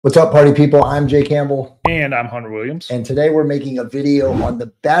What's up, party people? I'm Jay Campbell. And I'm Hunter Williams. And today we're making a video on the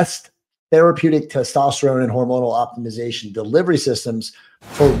best therapeutic testosterone and hormonal optimization delivery systems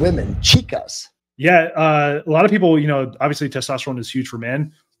for women, chicas. Yeah, a lot of people, obviously testosterone is huge for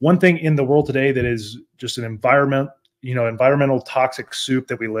men. One thing in the world today that is just an environmental toxic soup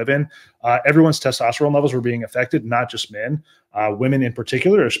that we live in, everyone's testosterone levels are being affected, not just men, women in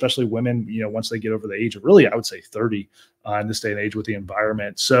particular, especially women, once they get over the age of really, I would say 30 in this day and age with the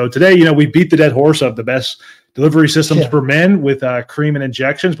environment. So today, we beat the dead horse of the best delivery systems for men with cream and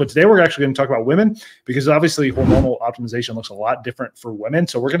injections. But today we're actually going to talk about women because obviously hormonal optimization looks a lot different for women.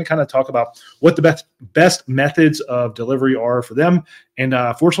 So we're going to kind of talk about what the best methods of delivery are for them. And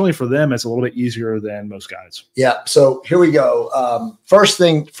fortunately for them, it's a little bit easier than most guys. Yeah. So here we go. First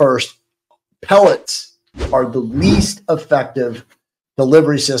thing first, pellets are the least effective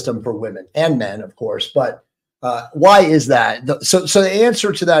delivery system for women and men, of course. But why is that? So the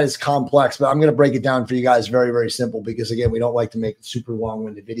answer to that is complex, but I'm going to break it down for you guys very, very simple because, again, we don't like to make super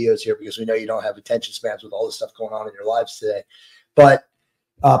long-winded videos here because we know you don't have attention spans with all this stuff going on in your lives today. But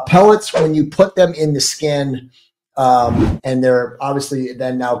pellets, when you put them in the skin, and they're obviously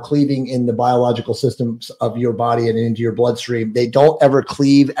then now cleaving in the biological systems of your body and into your bloodstream, they don't ever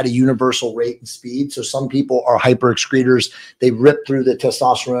cleave at a universal rate and speed. So some people are hyper excretors. They rip through the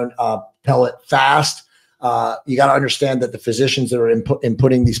testosterone pellet fast. You got to understand that the physicians that are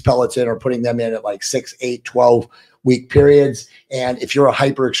inputting these pellets in are putting them in at like 6, 8, 12 week periods. And if you're a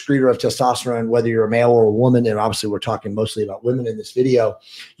hyper excretor of testosterone, whether you're a male or a woman, and obviously we're talking mostly about women in this video,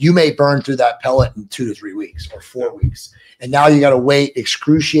 you may burn through that pellet in 2 to 3 weeks or 4 weeks. And now you got to wait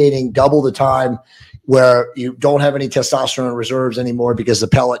excruciating double the time where you don't have any testosterone reserves anymore because the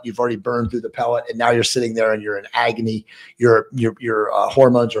pellet, you've already burned through the pellet, and now you're sitting there and you're in agony. Your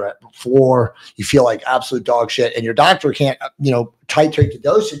hormones are at floor. You feel like absolute dog shit, and your doctor can't, titrate the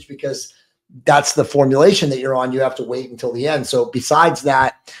dosage because that's the formulation that you're on. You have to wait until the end. So besides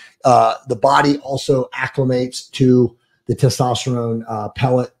that, the body also acclimates to the testosterone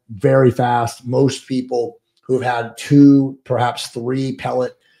pellet very fast. Most people who've had 2, perhaps 3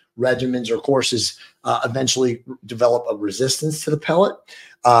 pellet regimens or courses eventually develop a resistance to the pellet.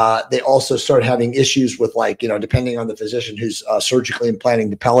 They also start having issues with, depending on the physician who's surgically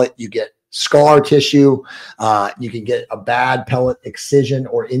implanting the pellet, you get scar tissue. You can get a bad pellet excision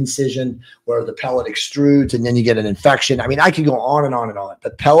or incision where the pellet extrudes and then you get an infection. I mean, I could go on and on and on.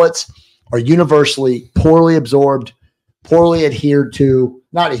 But pellets are universally poorly absorbed, poorly adhered to,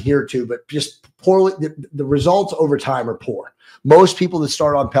 not adhered to, but just poorly. The results over time are poor. Most people that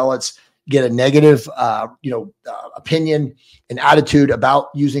start on pellets get a negative, opinion and attitude about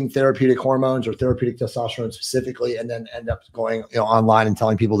using therapeutic hormones or therapeutic testosterone specifically, and then end up going online and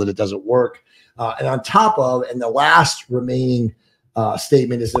telling people that it doesn't work. And on top of, and the last remaining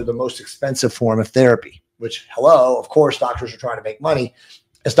statement is they're the most expensive form of therapy, which, of course, doctors are trying to make money.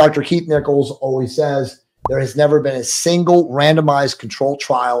 As Dr. Keith Nichols always says, there has never been a single randomized controlled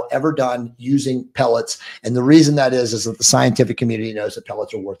trial ever done using pellets. And the reason that is that the scientific community knows that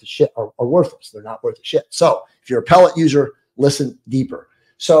pellets are worthless. They're not worth a shit. So if you're a pellet user, listen deeper.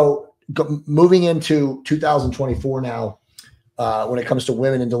 So moving into 2024 now, when it comes to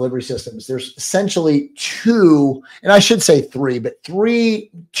women and delivery systems, there's essentially 2, and I should say 3, but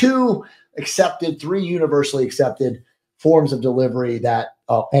 2 universally accepted forms of delivery that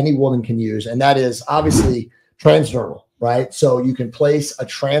any woman can use. And that is obviously transdermal, right? So you can place a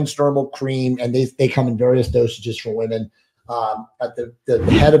transdermal cream, and they come in various dosages for women at the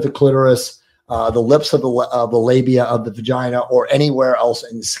head of the clitoris, the lips of the labia of the vagina, or anywhere else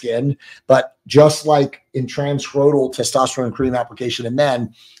in the skin. But just like in transscrotal testosterone cream application in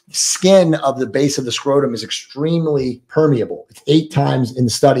men, skin of the base of the scrotum is extremely permeable. It's 8 times in the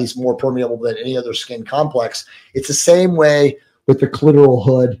studies more permeable than any other skin complex. It's the same way with the clitoral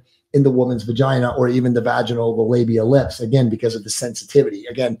hood in the woman's vagina, or even the vaginal, the labia lips, again, because of the sensitivity.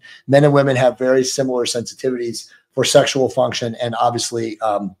 Again, men and women have very similar sensitivities for sexual function and obviously,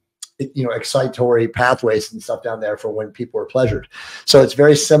 excitatory pathways and stuff down there for when people are pleasured. So it's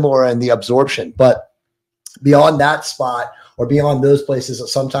very similar in the absorption. But beyond that spot, or beyond those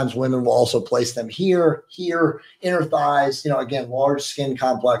places, sometimes women will also place them here, inner thighs, again, large skin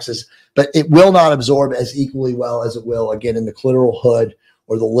complexes, but it will not absorb as equally well as it will, again, in the clitoral hood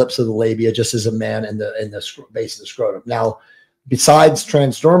or the lips of the labia, just as a man in the base of the scrotum. Now, besides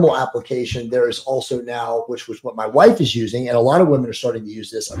transdermal application, there is also now, which was what my wife is using, and a lot of women are starting to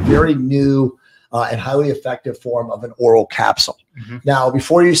use this, a very new and highly effective form of an oral capsule. Now,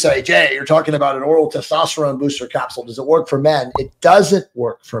 before you say, Jay, you're talking about an oral testosterone booster capsule, does it work for men? It doesn't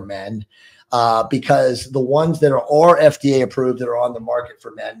work for men. because the ones that are FDA approved that are on the market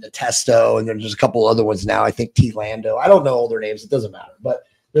for men, the Testo, and there's just a couple other ones now. I think T-Lando. I don't know all their names. It doesn't matter. But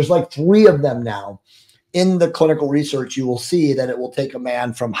there's like 3 of them now. In the clinical research, you will see that it will take a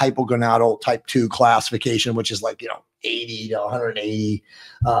man from hypogonadal type 2 classification, which is like, 80 to 180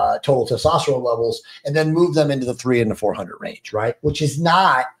 total testosterone levels, and then move them into the 300 and the 400 range, right? Which is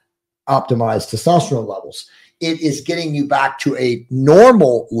not optimized testosterone levels. It is getting you back to a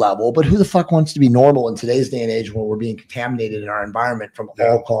normal level, but who the fuck wants to be normal in today's day and age when we're being contaminated in our environment from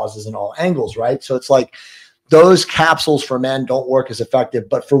all causes and all angles, right? So it's like those capsules for men don't work as effective,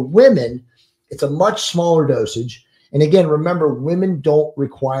 but for women, it's a much smaller dosage. And again, remember, women don't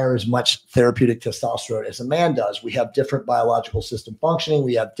require as much therapeutic testosterone as a man does. We have different biological system functioning.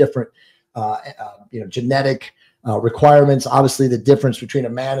 We have different, genetic requirements. Obviously, the difference between a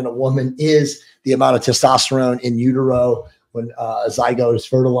man and a woman is the amount of testosterone in utero when a zygote is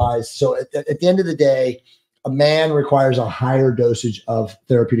fertilized. So at the end of the day, a man requires a higher dosage of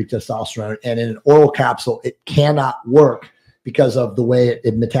therapeutic testosterone. And in an oral capsule, it cannot work because of the way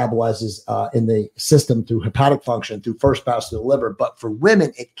it metabolizes in the system through hepatic function, through first pass to the liver. But for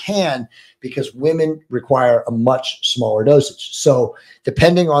women, it can, because women require a much smaller dosage. So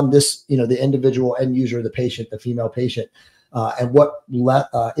depending on this, the individual end user, the patient, the female patient, and what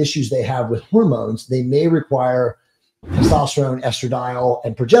issues they have with hormones, they may require testosterone, estradiol,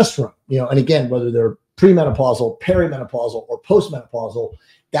 and progesterone. And again, whether they're premenopausal, perimenopausal, or postmenopausal,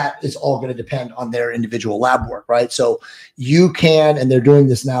 that is all going to depend on their individual lab work, right? So you can, and they're doing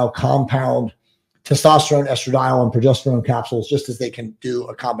this now, compound testosterone, estradiol, and progesterone capsules, just as they can do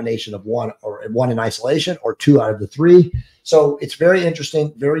a combination of one in isolation or 2 out of the 3. So it's very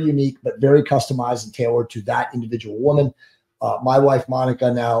interesting, very unique, but very customized and tailored to that individual woman. My wife,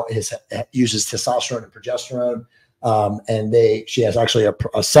 Monica, now uses testosterone and progesterone. And she has actually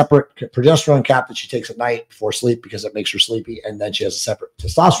a separate progesterone cap that she takes at night before sleep because it makes her sleepy. And then she has a separate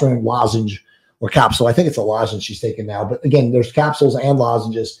testosterone lozenge or capsule. I think it's a lozenge she's taking now, but again, there's capsules and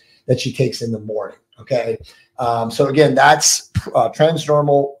lozenges that she takes in the morning. Okay. So again, that's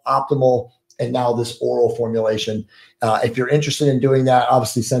transdermal, optimal, and now this oral formulation. If you're interested in doing that,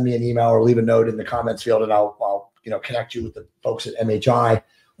 obviously send me an email or leave a note in the comments field, and I'll connect you with the folks at MHI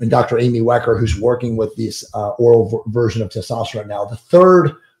and Dr. Amy Wecker, who's working with this oral version of testosterone now. The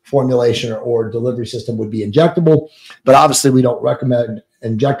third formulation or delivery system would be injectable, but obviously we don't recommend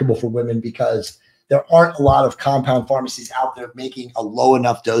injectable for women because there aren't a lot of compound pharmacies out there making a low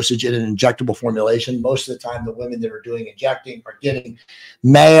enough dosage in an injectable formulation. Most of the time, the women that are doing injecting are getting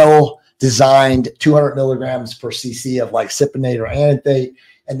male designed 200 milligrams per cc of like cypionate or anethate.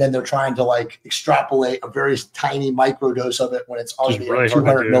 And then they're trying to extrapolate a very tiny micro dose of it when it's already really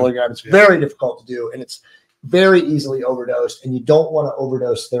 200 milligrams. It's very difficult to do. And it's very easily overdosed. And you don't want to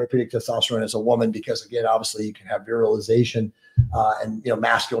overdose therapeutic testosterone as a woman because, again, obviously you can have virilization and,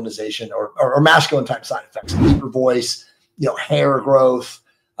 masculinization or masculine type side effects, deeper voice, hair growth,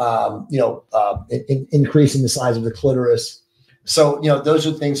 increasing the size of the clitoris. So, those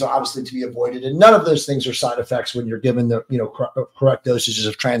are things obviously to be avoided. And none of those things are side effects when you're given the, correct dosages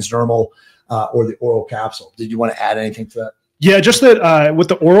of transdermal or the oral capsule. Did you want to add anything to that? Yeah, just that with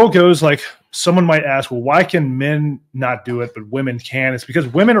the oral goes, someone might ask, well, why can men not do it, but women can? It's because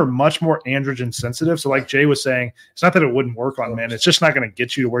women are much more androgen sensitive. So like Jay was saying, it's not that it wouldn't work on men. It's just not going to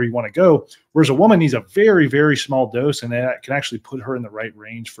get you to where you want to go. Whereas a woman needs a very, very small dose, and that can actually put her in the right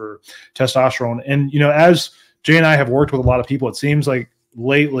range for testosterone. And, as Jay and I have worked with a lot of people, it seems like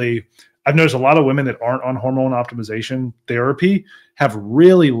lately I've noticed a lot of women that aren't on hormone optimization therapy have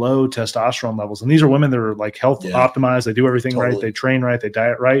really low testosterone levels. And these are women that are health optimized. They do everything right. They train right. They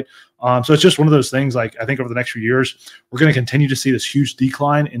diet right. So it's just one of those things. I think over the next few years, we're going to continue to see this huge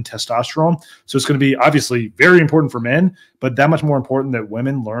decline in testosterone. So it's going to be obviously very important for men, but that much more important that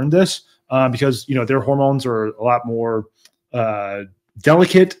women learn this because, their hormones are a lot more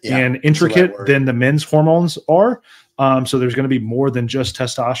delicate and intricate than the men's hormones are. So there's going to be more than just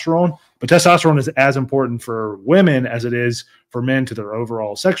testosterone, but testosterone is as important for women as it is for men to their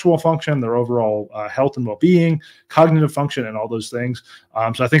overall sexual function, their overall health and well-being, cognitive function, and all those things.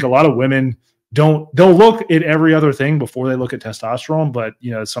 So I think a lot of women they'll look at every other thing before they look at testosterone, but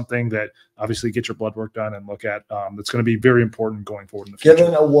it's something that obviously get your blood work done and look at. That's going to be very important going forward in the future.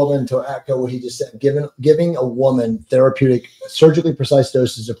 Giving a woman, to echo what he just said, giving a woman surgically precise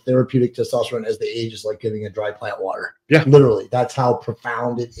doses of therapeutic testosterone as they age is like giving a dry plant water. Yeah, literally, that's how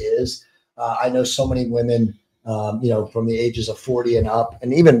profound it is. I know so many women, from the ages of 40 and up,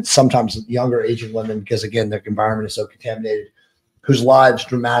 and even sometimes younger aging women, because again, their environment is so contaminated, whose lives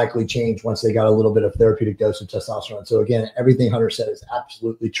dramatically changed once they got a little bit of therapeutic dose of testosterone. So again, everything Hunter said is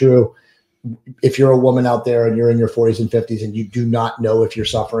absolutely true. if you're a woman out there and you're in your 40s and 50s and you do not know if you're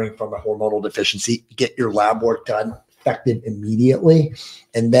suffering from a hormonal deficiency, get your lab work done, effective immediately.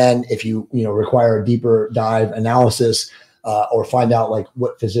 And then if you require a deeper dive analysis or find out like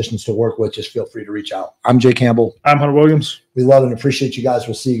what physicians to work with, just feel free to reach out. I'm Jay Campbell. I'm Hunter Williams. We love and appreciate you guys.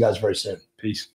 We'll see you guys very soon. Peace.